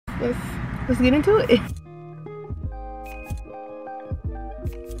let's get into it.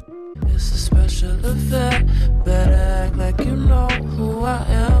 It's a special effect. Better act like you know who I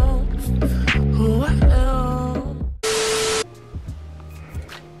am. Who I am.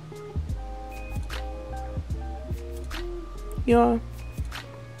 Y'all,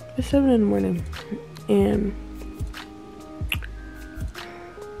 it's 7 in the morning and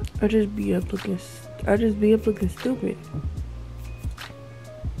I just be up looking stupid.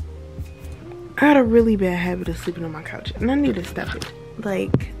 I had a really bad habit of sleeping on my couch and I need to stop it.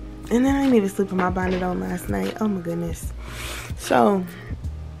 Like, and then I didn't even sleep with my bonnet on last night. Oh my goodness. So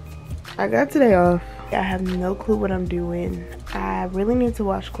I got today off. I have no clue what I'm doing. I really need to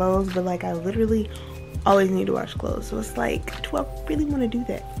wash clothes, but like I literally always need to wash clothes. So it's like, do I really want to do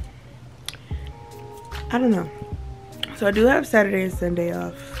that? I don't know. So I do have Saturday and Sunday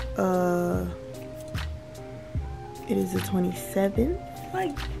off. It is the 27th.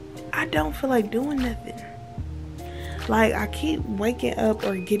 Like, I don't feel like doing nothing. Like, I keep waking up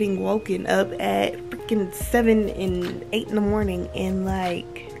or getting woken up at freaking 7 and 8 in the morning, and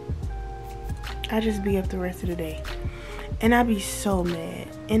like I just be up the rest of the day, and I be so mad.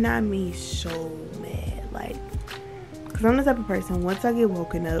 And I mean so mad, like, because I'm the type of person, once I get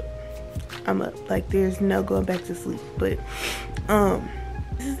woken up, I'm up. Like, there's no going back to sleep. But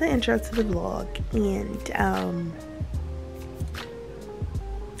this is the intro to the vlog, and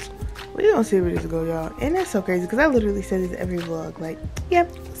we're gonna see where this goes, y'all. And that's so crazy because I literally say this every vlog, like, yeah,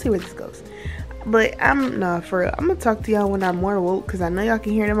 let's see where this goes. But nah, for real, I'm gonna talk to y'all when I'm more woke, because I know y'all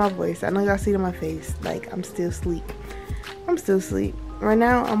can hear it in my voice. I know y'all see it in my face. Like, I'm still asleep. Right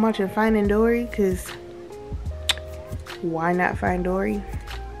now I'm watching Finding Dory, because why not find Dory?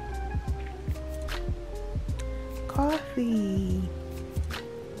 Coffee.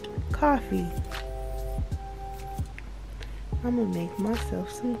 I'm gonna make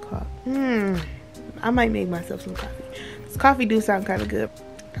myself some coffee. I might make myself some coffee. This coffee do sound kind of good.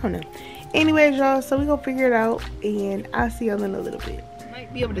 I don't know. Anyways, y'all, so we gonna figure it out, and I'll see y'all in a little bit. You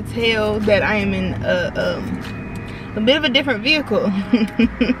might be able to tell that I am in a bit of a different vehicle.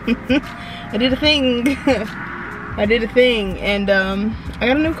 I did a thing. And I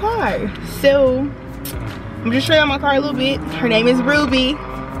got a new car. So I'm just showing y'all my car a little bit. Her name is Ruby.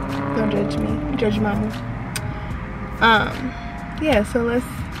 Don't judge me. Judge your mama. Yeah, so let's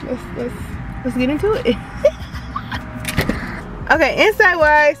get into it. Okay, inside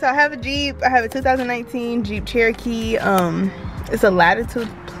wise, so I have a Jeep. I have a 2019 Jeep Cherokee. It's a Latitude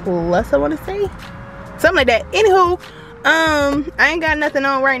Plus, I want to say, something like that. Anywho, I ain't got nothing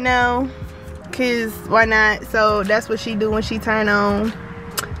on right now, cause why not? So that's what she do when she turn on.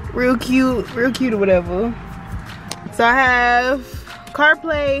 Real cute or whatever. So I have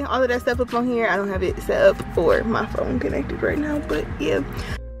CarPlay, all of that stuff up on here. I don't have it set up or my phone connected right now, but yeah.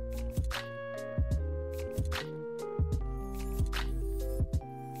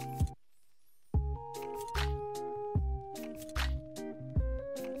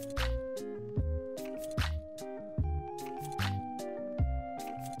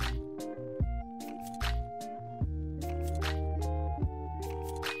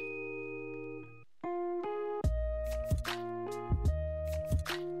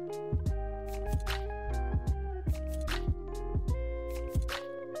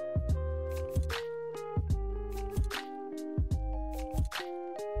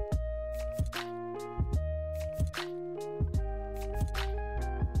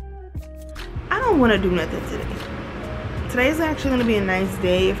 I don't want to do nothing today. Today is actually going to be a nice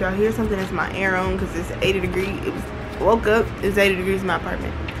day. If y'all hear something, it's my air on, because it's 80 degrees. Woke up, it's 80 degrees in my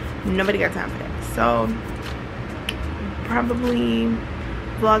apartment. Nobody got time for that. So probably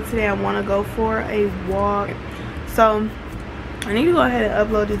vlog today. I want to go for a walk. So I need to go ahead and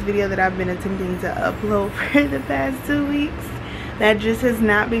upload this video that I've been attempting to upload for the past 2 weeks. That just has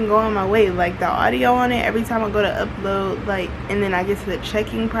not been going my way. Like, the audio on it, every time I go to upload, like, and then I get to the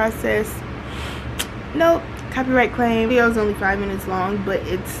checking process, nope, copyright claim. The video is only 5 minutes long, but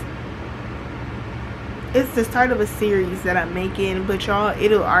it's the start of a series that I'm making. But y'all,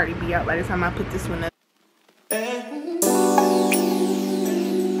 it'll already be out by the time I put this one up.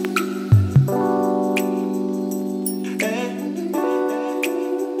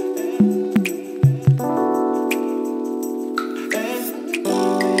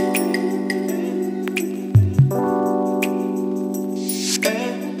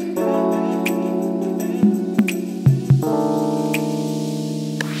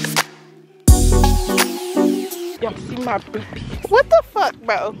 Y'all see my boobies. What the fuck,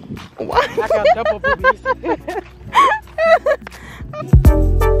 bro? What? I got double boobies.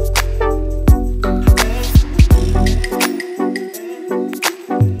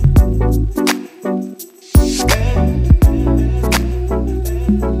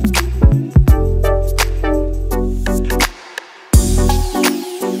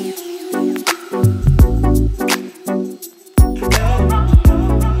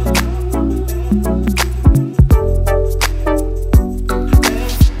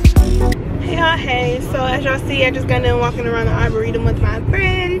 I just got done walking around the Arboretum with my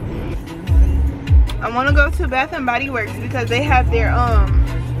friend. I want to go to Bath and Body Works because they have their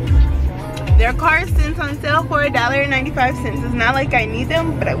car scents on sale for $1.95. It's not like I need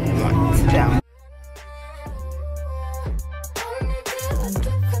them, but I want them.